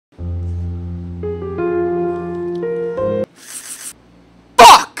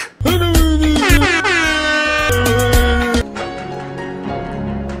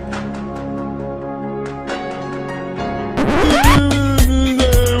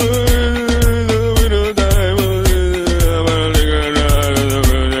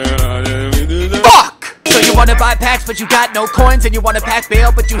but you got no coins, and you wanna pack bail,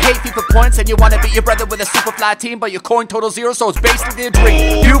 but you hate FIFA points, and you wanna beat your brother with a super fly team, but your coin total 0, so it's basically a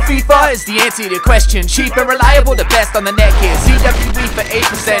dream. New FIFA is the answer to your question. Cheap and reliable, the best on the net here. CWE for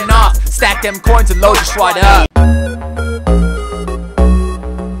 8% off. Stack them coins and load your squad up.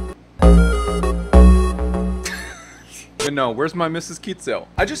 No, where's my Mrs. Kitzel?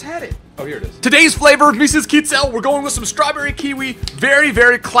 I just had it. Oh, here it is. Today's flavor of Mrs. Kitzel, we're going with some strawberry kiwi. Very,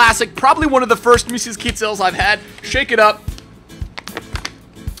 very classic. Probably one of the first Mrs. Kitzels I've had. Shake it up.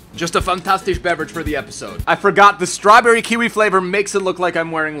 Just a fantastic beverage for the episode. I forgot the strawberry kiwi flavor makes it look like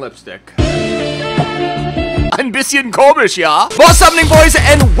I'm wearing lipstick. Ein bisschen komisch, ja? What's happening, boys,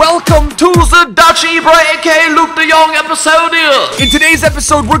 and welcome to the Dutch Ibra, aka Luke De Jong episode here. In today's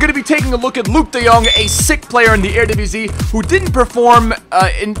episode, we're going to be taking a look at Luke De Jong, a sick player in the Eredivisie who didn't perform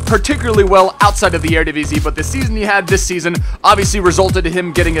particularly well outside of the Eredivisie, but the season he had this season obviously resulted in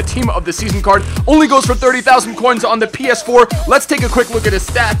him getting a Team of the Season card. Only goes for 30,000 coins on the PS4. Let's take a quick look at his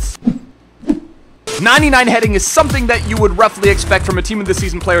stats. 99 heading is something that you would roughly expect from a Team of the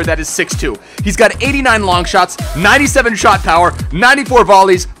Season player that is 6'2". He's got 89 long shots, 97 shot power, 94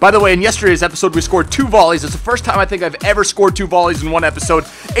 volleys. By the way, in yesterday's episode, we scored 2 volleys. It's the first time I think I've ever scored 2 volleys in one episode.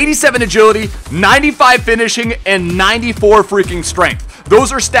 87 agility, 95 finishing, and 94 freaking strength.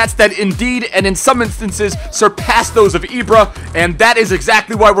 Those are stats that indeed, and in some instances, surpass those of Ibra, and that is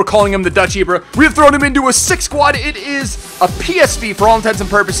exactly why we're calling him the Dutch Ibra. We have thrown him into a 6 squad. It is a PSV for all intents and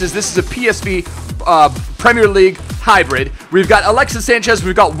purposes. This is a PSV Premier League hybrid. We've got Alexis Sanchez,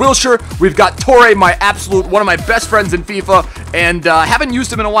 we've got Wilshere, we've got Torre, one of my best friends in FIFA, and haven't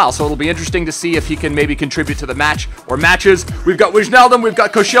used him in a while, so it'll be interesting to see if he can maybe contribute to the match or matches. We've got Wijnaldum, we've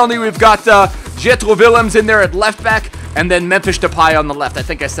got Koscielny, we've got Jetro Willems in there at left back, and then Memphis Depay on the left. I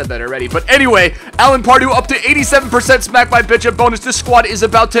think I said that already. But anyway, Alan Pardew up to 87% smack by bitch bonus. This squad is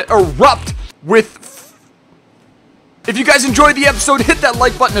about to erupt with... If you guys enjoyed the episode, hit that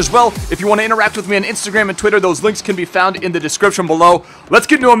like button as well. If you want to interact with me on Instagram and Twitter, those links can be found in the description below. Let's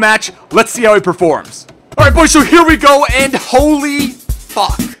get into a match. Let's see how he performs. All right, boys, so here we go, and holy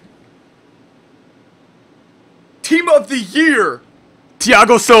fuck. Team of the Year,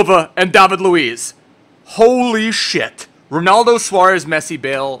 Thiago Silva and David Luiz. Holy shit. Ronaldo, Suarez, Messi,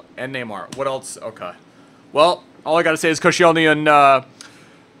 Bale, and Neymar. What else? Okay. Well, all I gotta say is Koscielny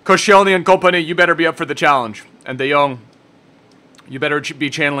and company, you better be up for the challenge. And De Jong, you better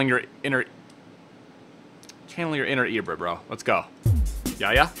be channeling your inner Ibra, bro. Let's go.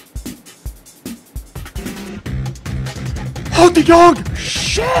 Yeah. Oh, De Jong!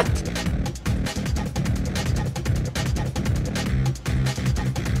 Shit!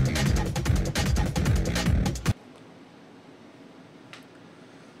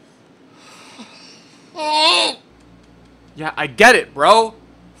 Yeah, I get it, bro.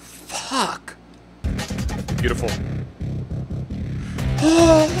 Fuck. Beautiful.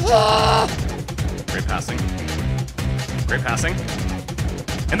 Great passing. Great passing.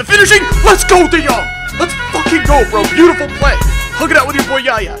 And the finishing! Let's go, De Jong! Let's fucking go, bro. Beautiful play. Hug it out with your boy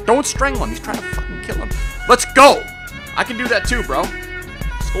Yaya. Don't strangle him. He's trying to fucking kill him. Let's go. I can do that too, bro.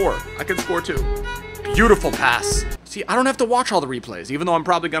 Score. I can score too. Beautiful pass. See, I don't have to watch all the replays, even though I'm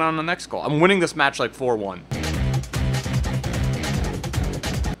probably gonna on the next goal. I'm winning this match like 4-1.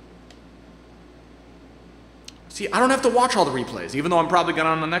 See, I don't have to watch all the replays, even though I'm probably gonna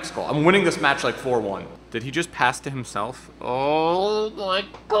on the next goal. I'm winning this match like 4-1. Did he just pass to himself? Oh my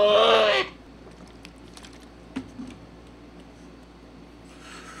god!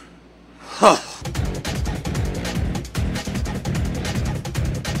 Huh.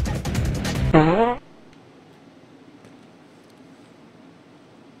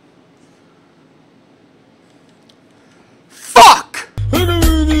 Fuck!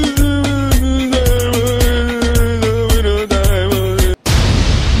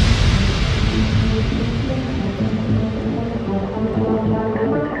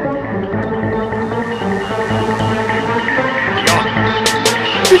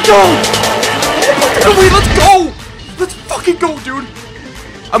 Let's go! Let's fucking go, dude!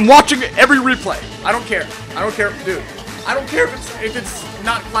 I'm watching every replay. I don't care. I don't care, dude. I don't care if it's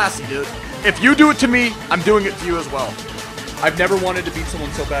not classy, dude. If you do it to me, I'm doing it to you as well. I've never wanted to beat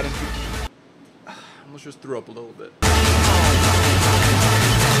someone so bad in FIFA. I almost just threw up a little bit.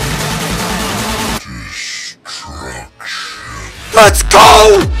 Let's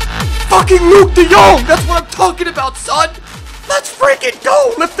go! Fucking Luke De Jong! That's what I'm talking about, son! Let's freaking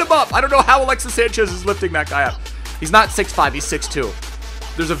go! Lift him up! I don't know how Alexis Sanchez is lifting that guy up. He's not 6'5", he's 6'2".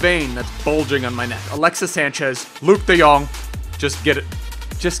 There's a vein that's bulging on my neck. Alexis Sanchez, Luke De Jong, just get it.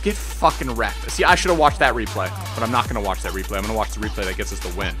 Just get fucking wrecked. See, I should have watched that replay, but I'm not going to watch that replay. I'm going to watch the replay that gets us the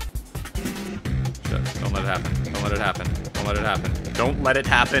win. Shit, don't let it happen. Don't Don't let it happen. Don't let it happen. Don't let it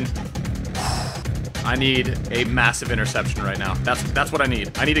happen. I need a massive interception right now. That's what I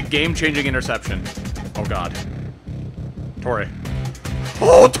need. I need a game-changing interception. Oh, God. Torre.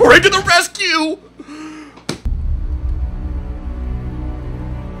 Oh, Torre to the rescue!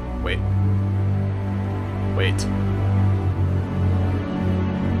 Wait. Wait.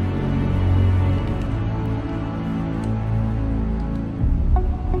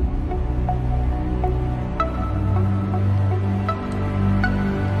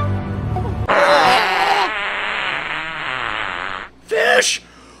 Fish!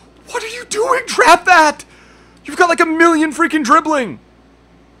 What are you doing? Trap that! You've got like a million freaking dribbling!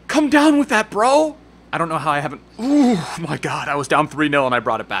 Come down with that, bro! I don't know how I haven't... Ooh, my God. I was down 3-0 and I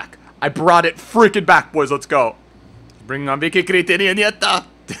brought it back. I brought it freaking back, boys. Let's go. Bring on Vicky Kriterian Yetta.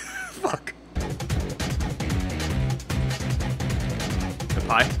 Fuck. The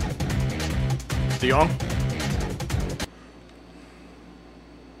pie. De Jong.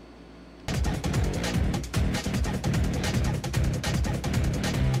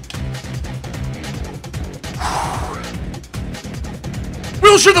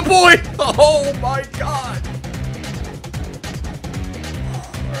 Wilshire the boy! Oh my God!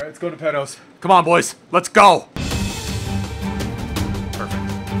 Alright, let's go to Pedos. Come on, boys. Let's go! Perfect.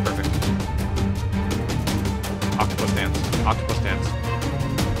 Perfect. Octopus dance. Octopus dance.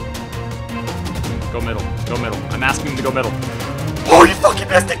 Go middle. Go middle. I'm asking him to go middle. Oh, you fucking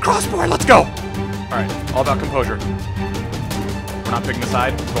missed it! Crossbar! Let's go! Alright, all about composure. We're not picking a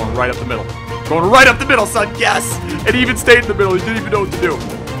side. We're going right up the middle. Going right up the middle, son. Yes! And he even stayed in the middle. He didn't even know what to do.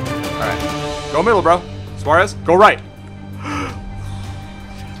 Alright. Go middle, bro. Suarez, go right.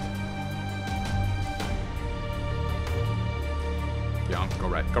 Young, go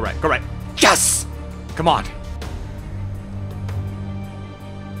right. Go right. Go right. Yes! Come on.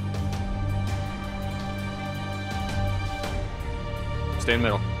 Stay in the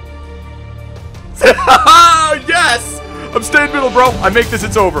middle. Yes! I'm staying middle, bro. I make this,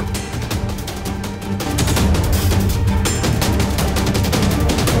 it's over.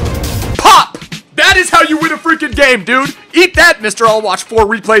 That is how you win a freaking game, dude. Eat that, Mr. I'll watch 4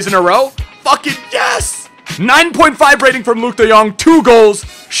 replays in a row. Fucking yes! 9.5 rating from Luuk de Jong, 2 goals.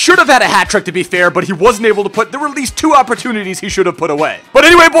 Should have had a hat trick to be fair, but he wasn't able to put, there were at least 2 opportunities he should have put away. But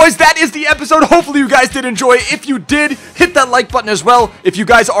anyway, boys, that is the episode. Hopefully you guys did enjoy. If you did, hit that like button as well. If you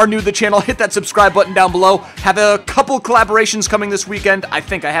guys are new to the channel, hit that subscribe button down below. Have a couple collaborations coming this weekend. I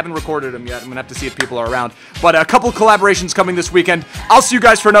think I haven't recorded them yet. I'm gonna have to see if people are around. But a couple collaborations coming this weekend. I'll see you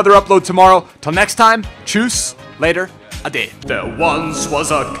guys for another upload tomorrow. Till next time, tschüss, later. Ade. There once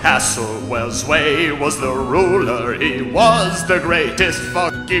was a castle where Sway was the ruler. He was the greatest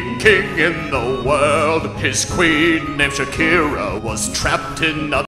fucking king in the world. His queen named Shakira was trapped in a